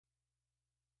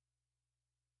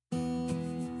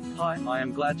Hi, I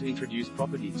am glad to introduce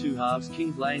property 2 halves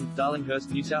Kings Lane,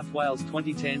 Darlinghurst, New South Wales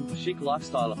 2010, chic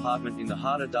lifestyle apartment in the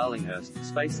heart of Darlinghurst.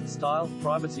 Space, style,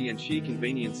 privacy and sheer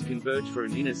convenience converge for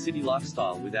an inner-city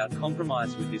lifestyle without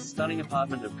compromise with this stunning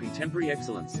apartment of contemporary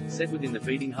excellence, set within the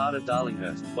beating heart of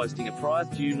Darlinghurst, boasting a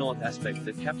prized due north aspect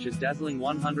that captures dazzling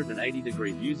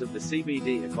 180-degree views of the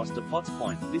CBD across to Potts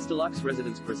Point. This deluxe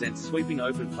residence presents sweeping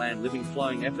open-plan living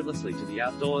flowing effortlessly to the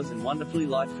outdoors and wonderfully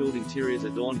light-filled interiors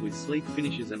adorned with sleek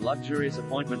finishes and luxurious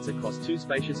appointments across 2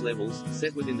 spacious levels,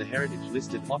 set within the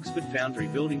heritage-listed Oxford Foundry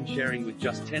building sharing with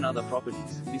just 10 other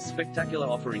properties. This spectacular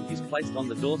offering is placed on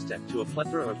the doorstep to a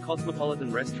plethora of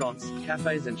cosmopolitan restaurants,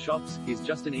 cafes and shops, is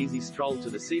just an easy stroll to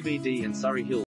the CBD and Surrey Hills.